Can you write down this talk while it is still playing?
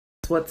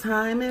what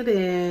time it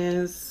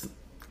is.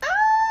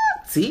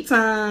 Tea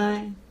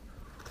time.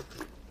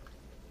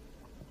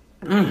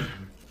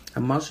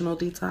 Emotional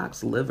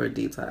detox, liver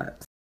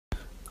detox.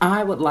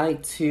 I would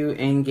like to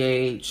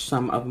engage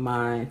some of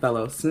my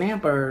fellow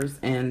snappers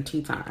in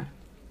tea time.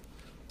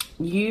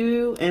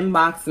 You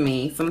inbox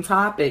me some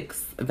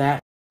topics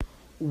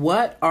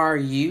what are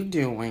you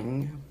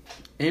doing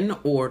in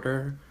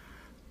order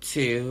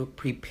to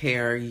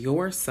prepare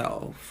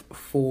yourself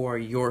for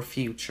your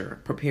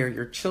future? Prepare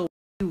your children.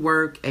 Do you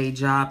work a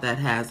job that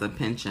has a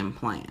pension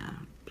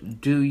plan?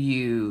 Do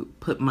you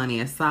put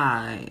money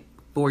aside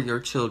for your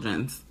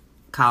children's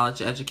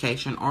college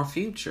education or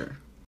future?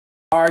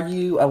 Are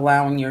you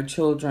allowing your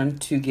children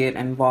to get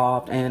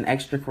involved in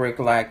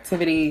extracurricular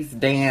activities,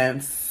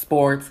 dance,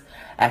 sports,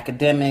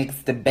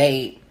 academics,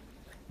 debate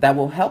that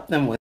will help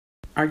them with?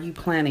 Are you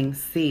planting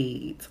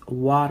seeds,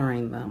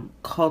 watering them,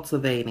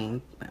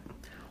 cultivating them?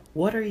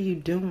 What are you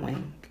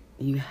doing?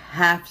 You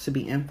have to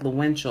be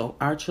influential.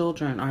 Our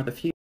children are the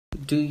future.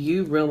 Do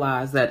you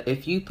realize that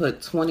if you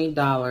put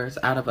 $20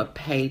 out of a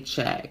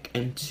paycheck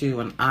into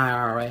an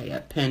IRA,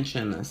 a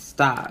pension, a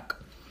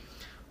stock,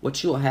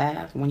 what you'll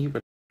have when you...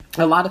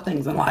 A lot of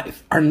things in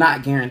life are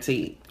not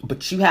guaranteed,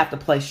 but you have to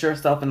place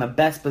yourself in the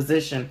best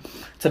position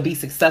to be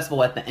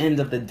successful at the end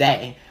of the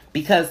day,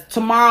 because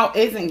tomorrow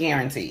isn't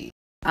guaranteed.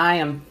 I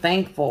am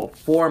thankful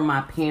for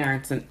my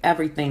parents and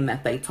everything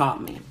that they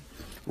taught me.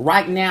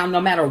 Right now, no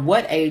matter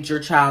what age your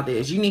child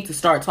is, you need to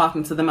start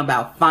talking to them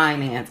about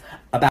finance,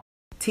 about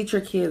teach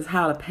your kids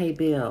how to pay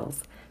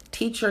bills,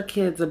 teach your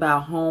kids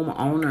about home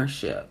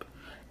ownership,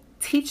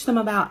 teach them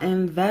about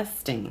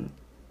investing,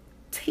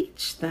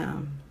 teach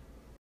them.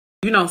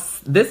 You know,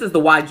 this is the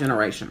why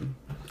generation.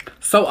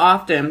 So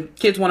often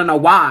kids want to know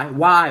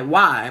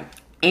why.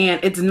 And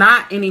it's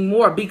not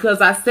anymore because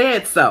I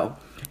said so.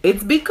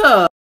 It's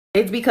because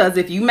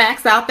if you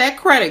max out that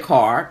credit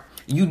card,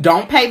 you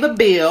don't pay the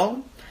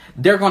bill,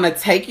 they're going to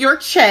take your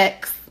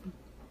checks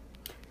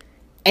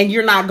and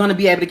you're not going to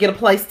be able to get a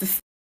place to stay.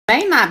 You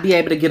may not be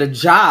able to get a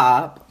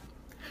job.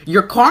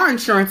 Your car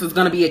insurance is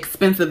going to be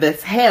expensive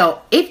as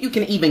hell if you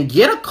can even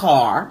get a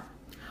car.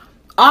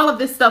 All of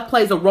this stuff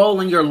plays a role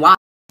in your life.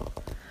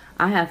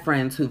 I have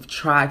friends who've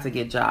tried to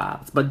get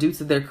jobs, but due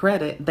to their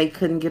credit, they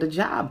couldn't get a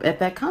job at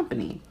that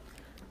company.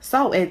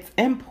 So it's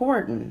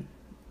important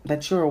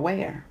that you're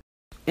aware.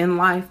 In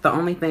life, the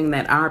only thing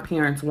that our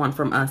parents want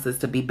from us is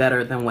to be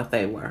better than what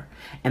they were.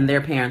 And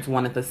their parents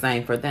wanted the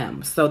same for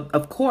them. So,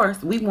 of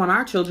course, we want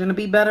our children to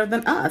be better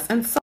than us.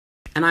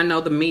 And I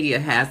know the media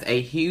has a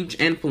huge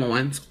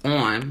influence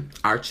on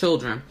our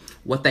children,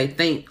 what they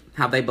think,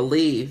 how they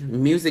believe,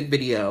 music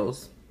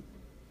videos,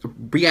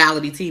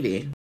 reality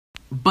TV.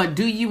 But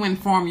do you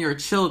inform your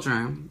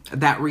children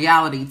that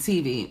reality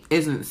TV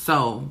isn't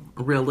so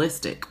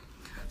realistic?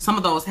 Some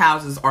of those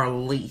houses are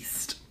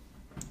leased,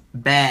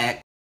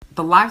 bagged.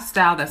 The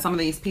lifestyle that some of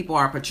these people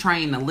are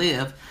portraying to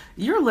live,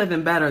 you're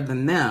living better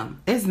than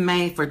them. It's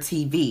made for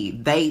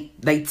TV.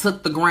 They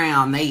took the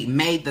ground. They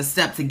made the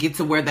step to get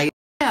to where they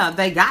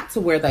got to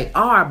where they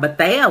are, but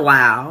they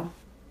allow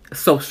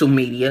social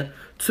media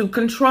to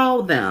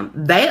control them.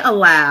 They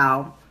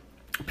allow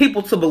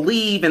people to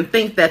believe and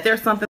think that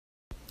there's something.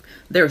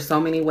 There are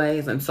so many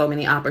ways and so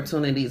many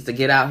opportunities to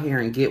get out here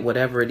and get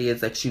whatever it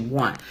is that you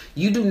want.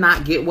 You do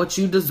not get what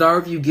you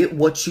deserve. You get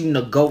what you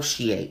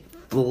negotiate,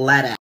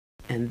 flat out.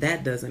 And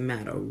that doesn't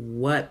matter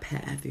what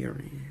path you're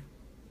in.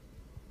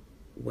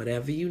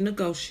 Whatever you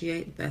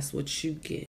negotiate, that's what you get.